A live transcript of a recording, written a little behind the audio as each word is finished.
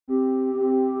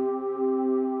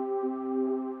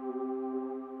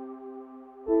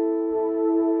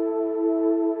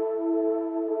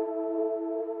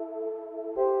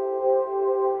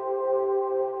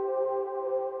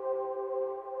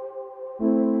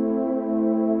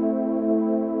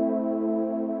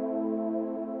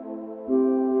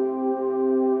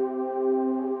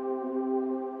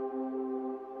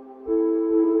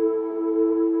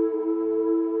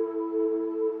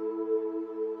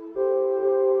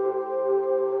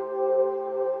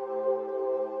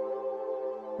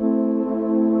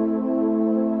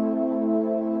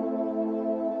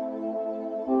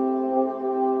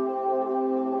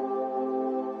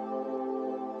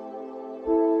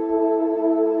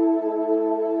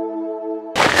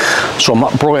So I'm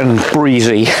up bright and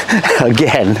breezy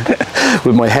again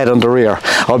with my head under here.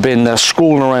 I've been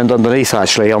schooling around underneath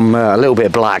actually. I'm a little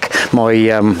bit black. My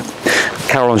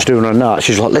Caroline's doing her nut.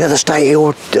 She's like, look at the state of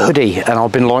your hoodie, and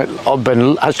I've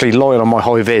been actually lying on my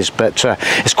high vis, but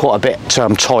it's quite a bit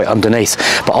tight underneath.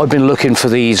 But I've been looking for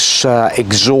these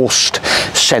exhaust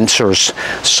sensors,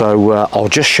 so I'll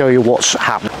just show you what's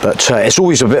happened. But it's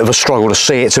always a bit of a struggle to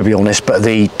see it, to be honest. But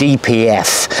the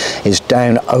DPF is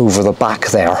down over the back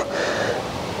there,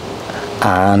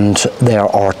 and there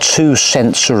are two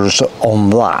sensors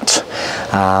on that,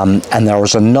 and there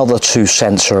is another two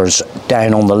sensors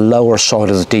down on the lower side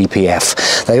of the DPF.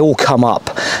 They all come up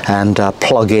and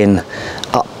plug in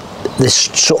up this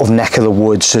sort of neck of the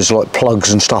woods. There's like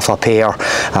plugs and stuff up here.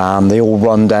 They all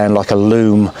run down like a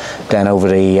loom down over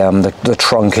the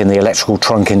trunk, in the electrical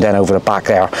trunking down over the back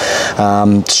there.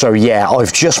 So yeah,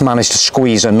 I've just managed to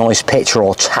squeeze a nice picture.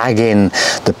 I'll tag in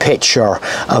the picture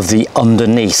of the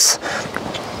underneath.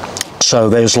 So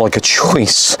there's like a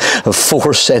choice of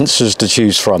 4 sensors to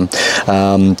choose from.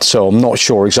 So I'm not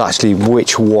sure exactly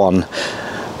which one.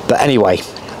 But anyway,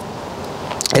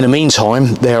 in the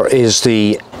meantime, there is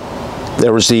the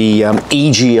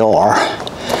EGR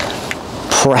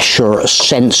pressure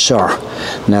sensor.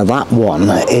 Now that one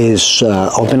is,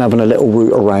 I've been having a little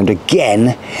route around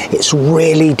again. It's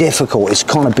really difficult. It's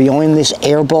kind of behind this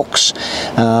airbox,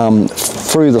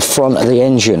 through the front of the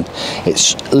engine.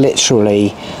 It's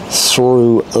literally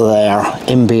through there,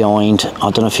 in behind. I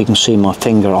don't know if you can see my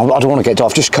finger. I don't want to get,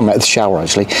 I've just come out of the shower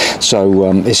actually.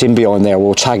 So it's in behind there.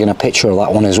 We'll tag in a picture of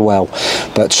that one as well.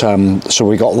 But so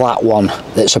we got that one.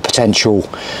 That's a potential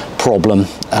problem.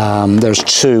 There's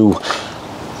 2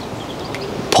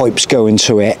 pipes go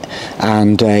into it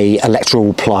and a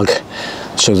electrical plug.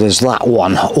 So there's that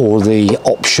one, or the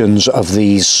options of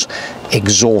these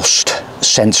exhaust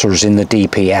sensors in the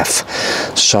DPF.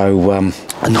 So I'm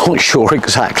not sure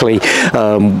exactly.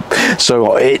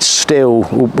 So it's still,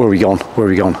 where are we gone?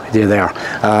 There they are.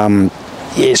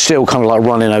 It's still kind of like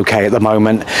running okay at the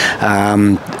moment.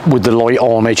 With the light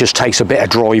on, it just takes a bit of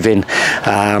driving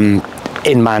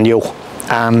in manual.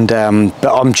 And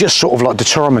but I'm just sort of like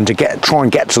determined to try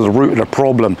and get to the root of the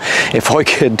problem. If I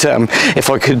could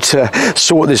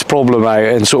sort this problem out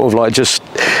and sort of like just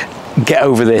get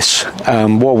over this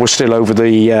while we're still over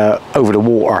the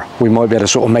water, we might be able to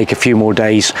sort of make a few more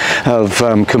days of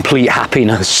complete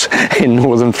happiness in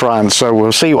northern France. So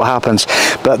we'll see what happens.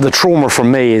 But the trauma for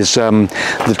me is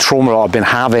the trauma I've been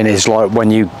having is like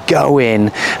when you go in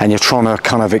and you're trying to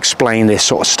kind of explain this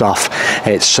sort of stuff.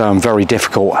 It's very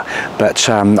difficult. But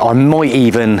I might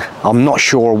even, I'm not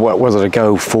sure whether to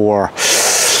go for,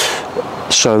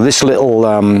 so this little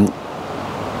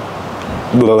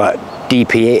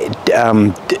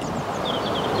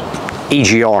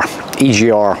EGR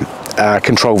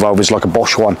control valve is like a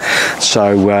Bosch one,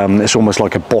 so it's almost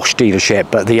like a Bosch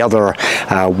dealership, but the other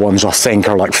ones I think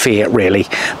are like Fiat really.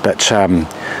 But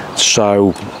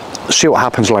so see what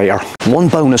happens later. One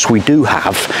bonus we do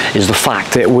have is the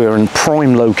fact that we're in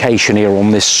prime location here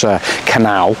on this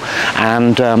canal,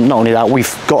 and not only that,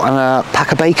 we've got a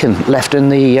pack of bacon left in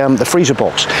the freezer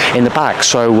box in the back,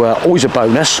 so always a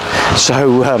bonus.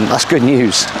 So that's good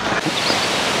news.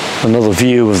 Another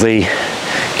view of the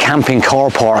camping car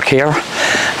park here,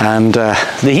 and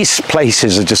these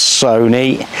places are just so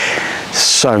neat,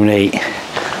 so neat.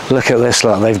 Look at this,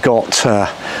 look, they've got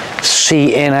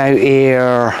seating out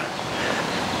here,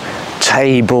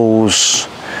 tables,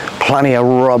 plenty of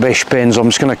rubbish bins. I'm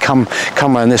just going to come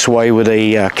around this way with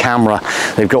a camera.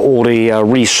 They've got all the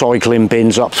recycling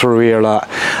bins up through here,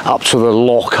 up to the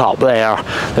lock up there.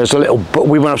 There's a little,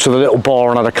 we went up to the little bar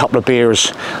and had a couple of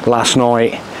beers last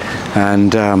night,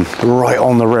 and right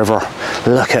on the river.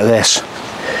 Look at this,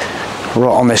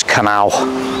 right on this canal.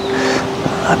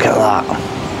 Look at that,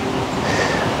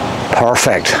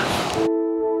 perfect.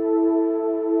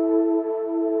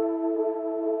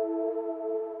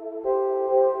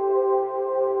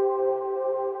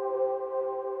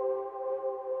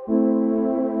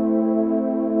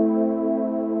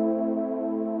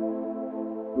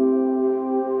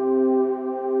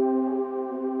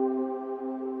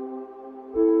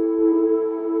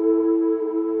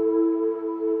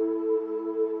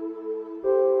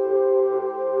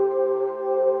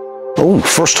 Oh,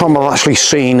 first time I've actually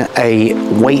seen a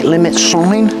weight limit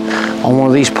sign on one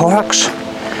of these parks.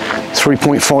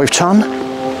 3.5 ton.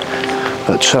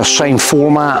 But same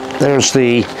format. There's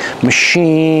the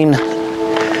machine,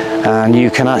 and you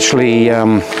can actually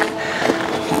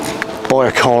buy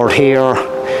a card here,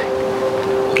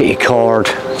 get your card,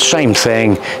 same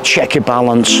thing, check your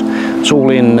balance. It's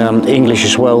all in English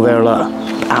as well there, look.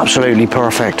 Absolutely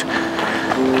perfect.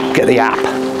 get the app.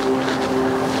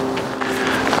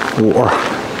 Water,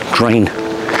 drain,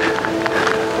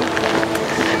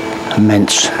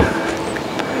 immense.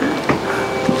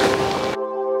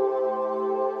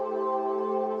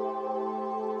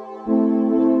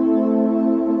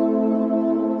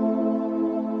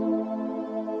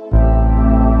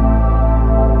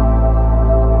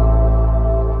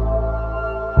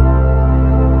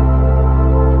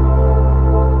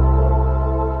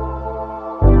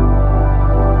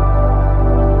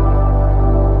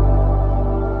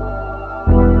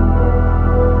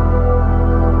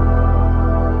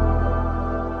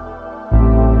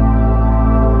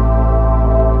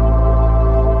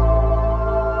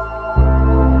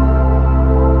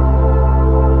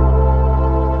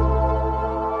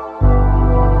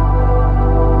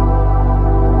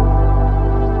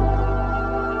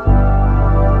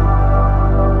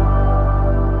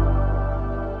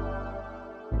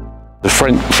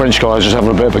 French guy, I was just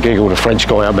having a bit of a giggle with a French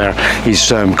guy up there.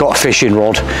 He's got a fishing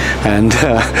rod, and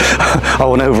I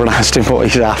went over and asked him what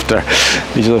he's after.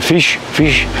 He's like, fish.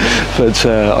 But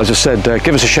I just said,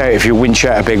 give us a shout if you winch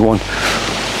out a big one.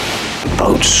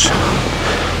 Boats.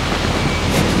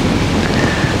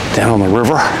 Down on the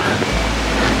river.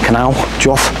 Canal,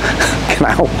 Joff,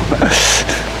 canal.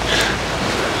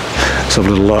 Let's have a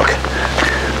little look.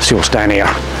 See what's down here.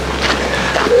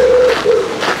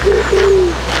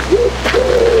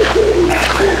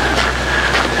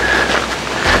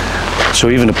 So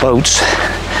even the boats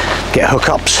get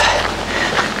hookups,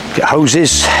 get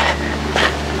hoses.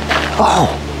 Oh,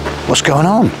 what's going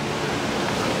on?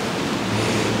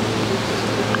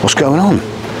 What's going on?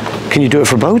 Can you do it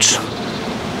for boats?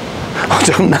 I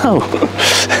don't know.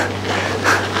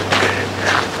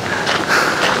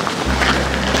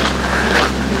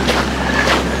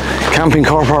 Camping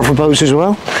car park for boats as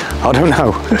well? I don't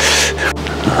know.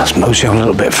 Let's mosey on a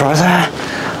little bit further.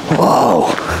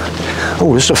 Whoa.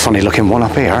 Oh, this is a funny looking one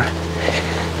up here.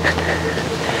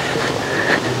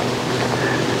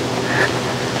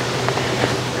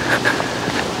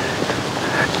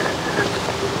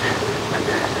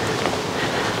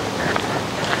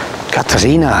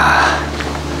 Catarina.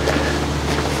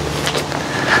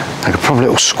 Like a probably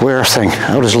little square thing.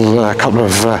 Oh, there's a couple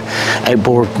of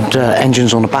outboard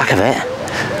engines on the back of it.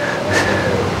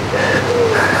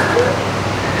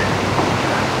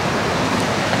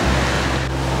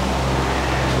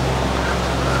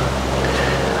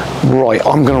 Right,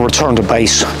 I'm going to return to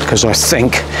base because I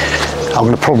think I'm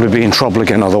going to probably be in trouble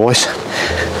again otherwise.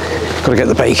 Got to get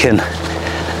the bacon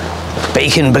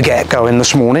baguette going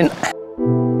this morning.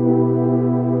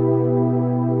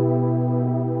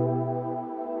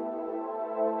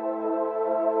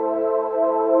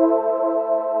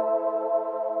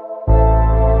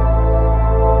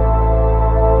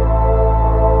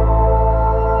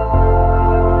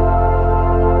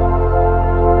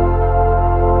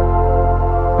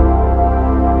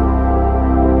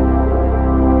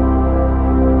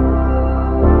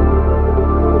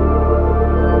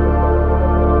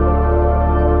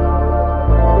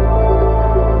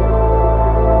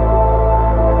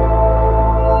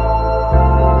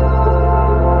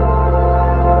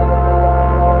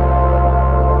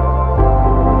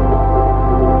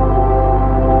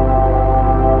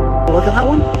 Look at that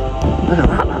one. Look at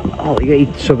that. Oh,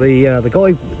 so the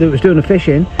guy that was doing the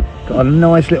fishing got a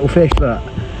nice little fish. Look,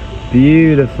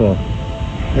 beautiful.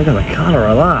 Look at the colour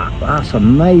of that. That's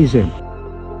amazing.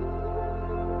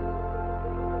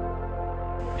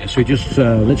 Yeah, so we just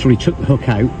literally took the hook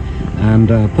out and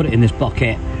put it in this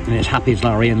bucket, and it's happy as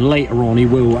Larry. And later on, he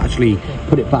will actually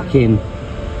put it back in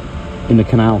the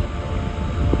canal.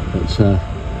 But, so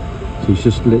he's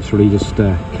just literally just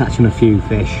catching a few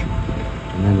fish.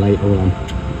 And then later on,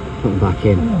 put them back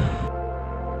in.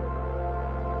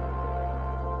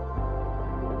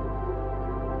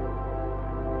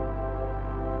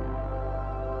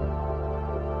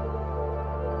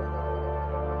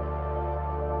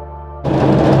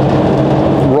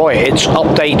 It's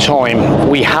update time.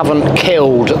 We haven't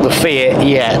killed the Fiat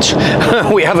yet.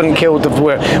 We haven't killed the...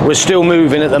 We're still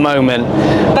moving at the moment.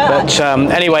 But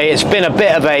anyway, it's been a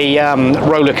bit of a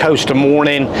roller coaster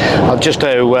morning. Just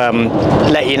to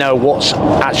let you know what's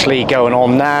actually going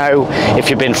on now. If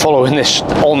you've been following this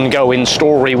ongoing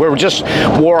story, we're just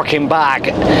working back.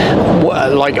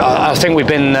 Like I think we've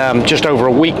been just over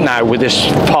a week now with this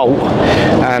fault,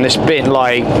 and it's been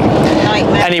like...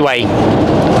 Nightmare. Anyway.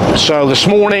 So this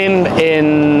morning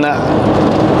in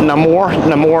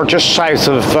Namur, just south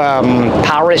of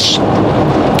Paris,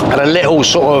 at a little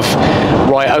sort of,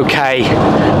 right, okay,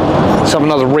 let's have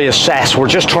another reassess. We're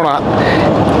just trying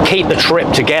to keep the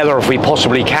trip together if we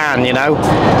possibly can, you know.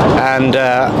 And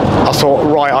I thought,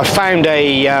 right, I found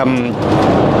a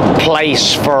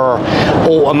place for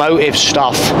automotive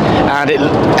stuff, and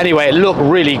it looked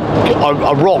really,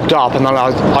 I rocked up, and then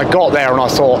I got there and I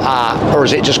thought, or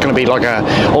is it just going to be like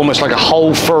almost like a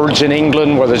Whole Foods in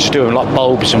England where they're just doing like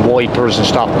bulbs and wipers and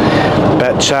stuff.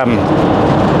 But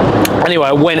anyway,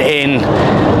 I went in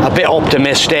a bit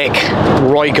optimistic.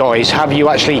 Right, guys, have you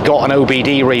actually got an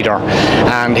OBD reader?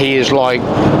 And he is like,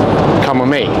 come with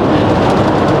me.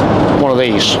 One of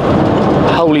these.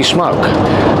 Holy smoke.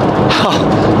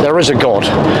 There is a God.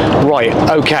 Right,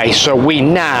 okay, so we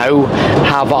now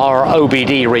have our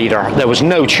OBD reader. There was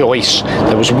no choice.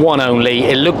 There was one only.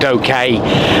 It looked okay.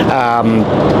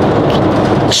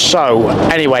 So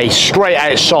anyway, straight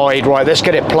outside, right, let's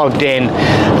get it plugged in,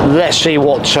 let's see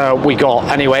what we got.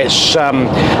 Anyway, it's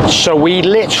so we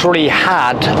literally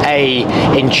had a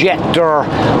injector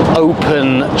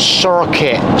open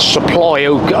circuit, supply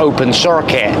open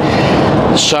circuit.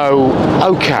 So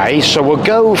okay, so we'll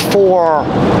go for,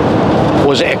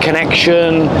 was it a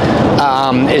connection,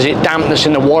 is it dampness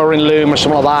in the wiring loom or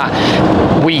something like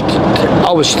that?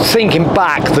 I was thinking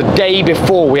back the day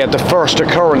before we had the first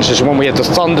occurrences, when we had the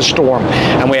thunderstorm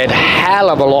and we had hell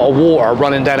of a lot of water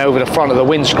running down over the front of the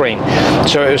windscreen.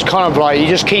 So it was kind of like, you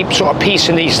just keep sort of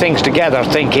piecing these things together,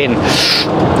 thinking,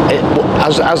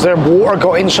 has there water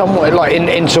got in somewhere, like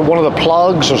into one of the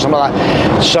plugs or something like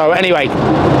that? So anyway,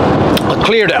 I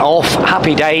cleared it off,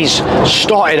 happy days,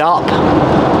 started up,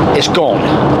 it's gone.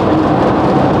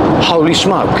 Holy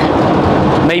smoke.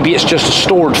 Maybe it's just a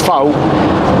stored fault.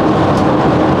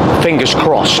 Fingers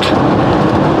crossed.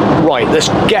 Right, let's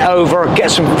get over,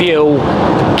 get some fuel,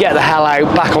 get the hell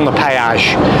out, back on the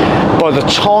péage. By the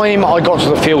time I got to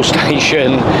the fuel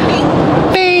station,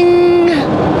 bing,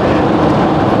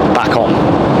 back on.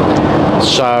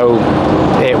 So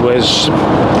it was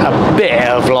a bit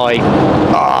of like,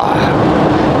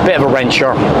 bit of a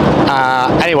wrencher.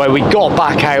 Anyway, we got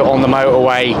back out on the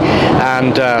motorway,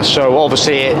 and so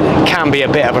obviously it can be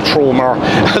a bit of a trauma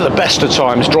at the best of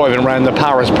times driving around the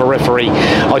Paris periphery.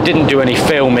 I didn't do any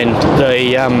filming.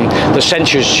 The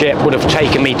censorship would have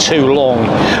taken me too long.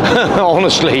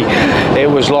 Honestly, it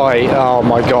was like, oh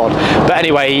my god. But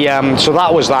anyway, so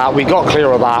that was that. We got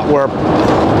clear of that.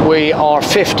 We are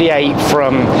 58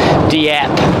 from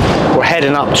Dieppe. We're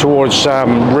heading up towards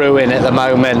Rouen at the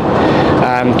moment,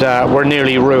 and we're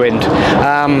nearly ruined.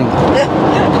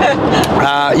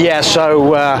 Yeah,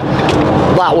 so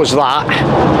that was that.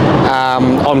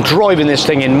 I'm driving this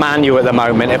thing in manual at the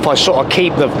moment. If I sort of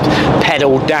keep the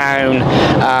pedal down,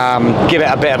 give it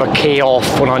a bit of a key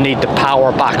off when I need the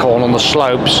power back on the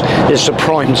slopes, it's the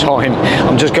prime time.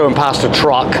 I'm just going past a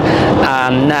truck,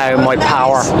 and now my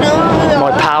power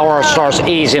starts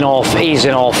easing off.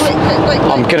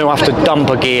 I'm going to have to dump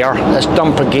a gear. Let's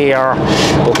dump a gear.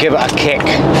 We'll give it a kick.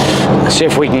 See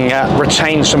if we can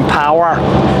retain some power.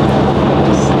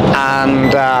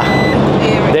 And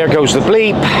there goes the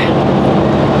bleep.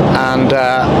 And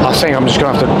I think I'm just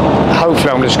going to have to,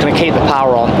 hopefully I'm just going to keep the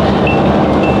power on.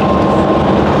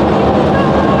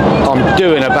 I'm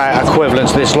doing about equivalent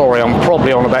to this lorry. I'm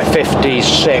probably on about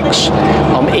 56.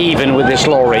 I'm even with this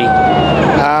lorry.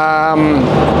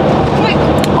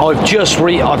 I've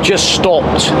just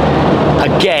stopped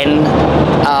again,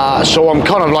 so I'm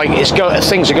kind of like,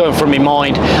 things are going through my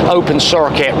mind. Open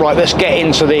circuit, right? Let's get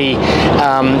into the.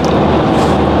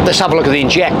 Let's have a look at the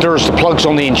injectors, the plugs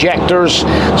on the injectors.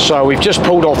 So we've just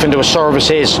pulled off into a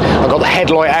services. I've got the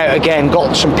headlight out again,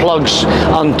 got some plugs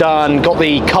undone, got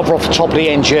the cover off the top of the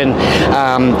engine,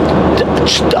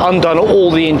 undone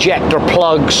all the injector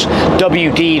plugs,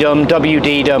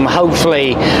 WD'd them,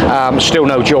 hopefully still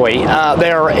no joy.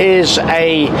 There is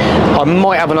I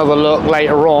might have another look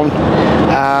later on.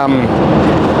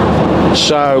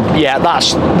 So yeah,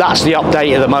 that's the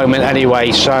update at the moment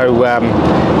anyway, so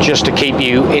just to keep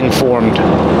you informed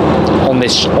on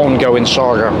this ongoing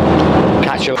saga.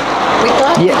 Catch you.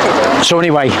 Yeah, so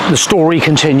anyway, the story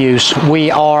continues.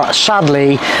 We are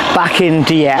sadly back in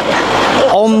Dieppe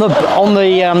on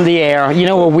the air, you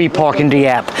know where we park in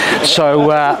Dieppe. So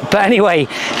but anyway,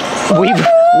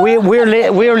 we're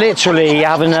literally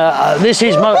having this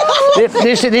is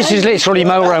literally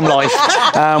motorhome life.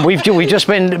 We've just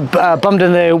been bumped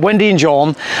in the Wendy and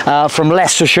John from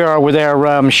Leicestershire with their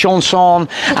chanson,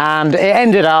 and it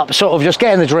ended up sort of just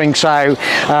getting the drinks out,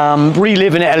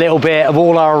 reliving it a little bit of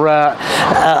all our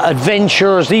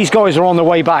adventures. These guys are on their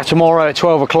way back tomorrow at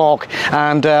 12 o'clock,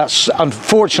 and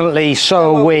unfortunately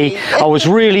so are we. I was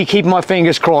really keeping my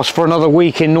fingers crossed for another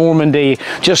week in Normandy,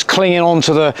 just clinging on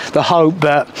to the hope,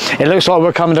 but it looks like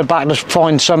we're coming back to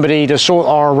find somebody to sort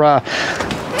our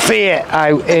Fiat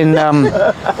out in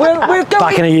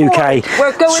back in the UK.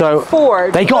 We're going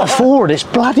Ford. They got a Ford. It's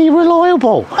bloody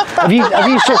reliable. Have you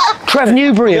seen Trev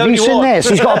Newbury? Have you seen this?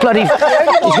 He's got a bloody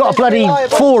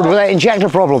Ford without injector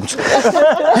problems.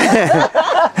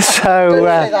 So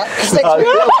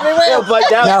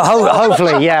no,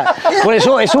 hopefully, yeah.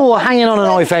 Well, it's all hanging on a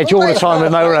knife edge all the time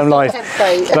with motorhome life.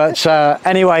 But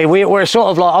anyway, we're sort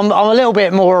of like I'm a little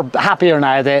bit more happier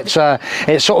now that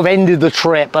it sort of ended the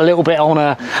trip a little bit on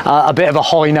a bit of a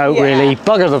high note, really.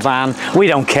 Bugger the van, we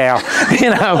don't care, you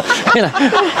know.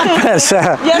 But,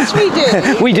 yes,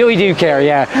 we do. we do care,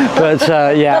 yeah. But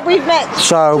yeah. But we've met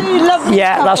so two lovely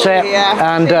yeah, that's it.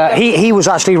 Yeah. And he was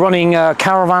actually running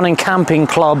caravan and camping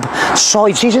club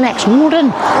sites. He's an ex-warden.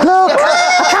 Look,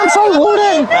 a campsite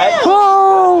warden.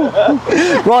 Whoa!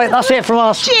 Right, that's it from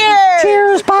us. Cheers.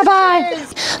 Cheers. Bye bye.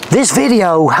 This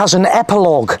video has an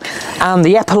epilogue, and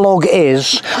the epilogue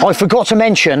is, I forgot to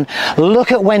mention,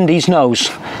 look at Wendy's nose.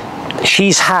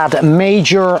 She's had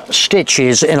major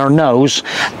stitches in her nose.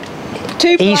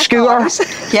 E-scooter?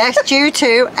 Yes, due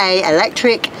to a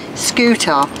electric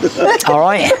scooter. All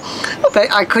right.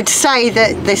 But I could say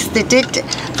that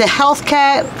the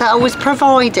healthcare that I was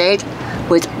provided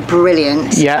was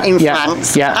brilliant in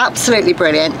France. Yeah. Absolutely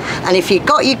brilliant. And if you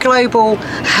got your global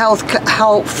health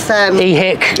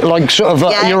EHIC, like sort of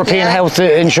European health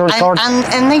insurance card.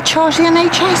 And they charge the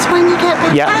NHS when you get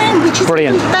the plan, which is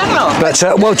brilliant. But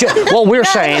what we're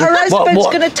saying, her husband's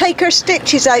going to take her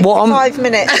stitches out for 5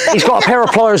 minutes. He's got a pair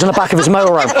of pliers in the back of his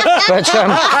motorhome, but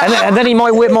and then he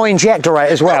might whip my injector out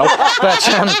as well.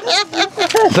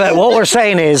 But what we're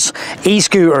saying is,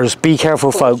 e-scooters, be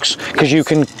careful, folks, because you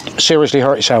can seriously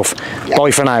hurt yourself.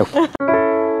 Bye for now.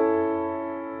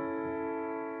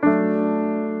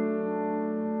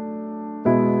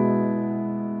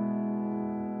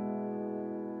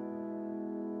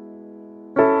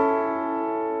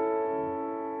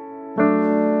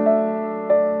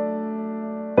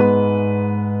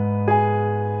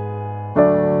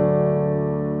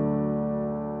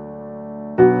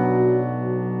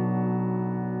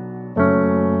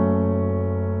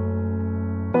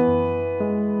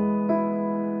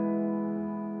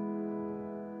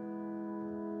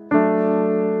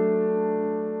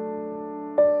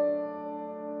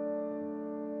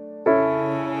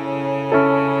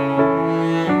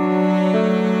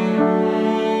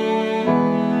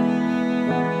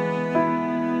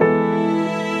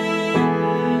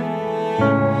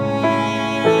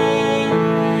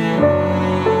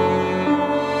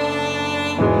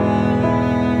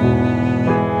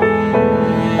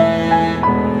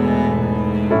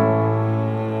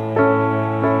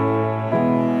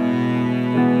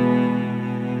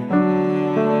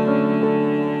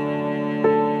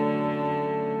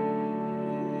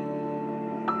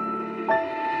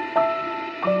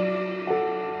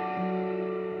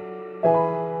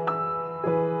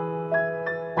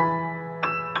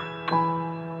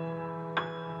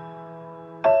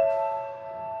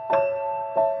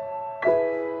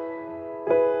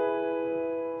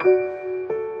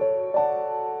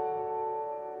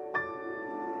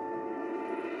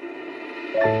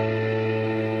 Bye.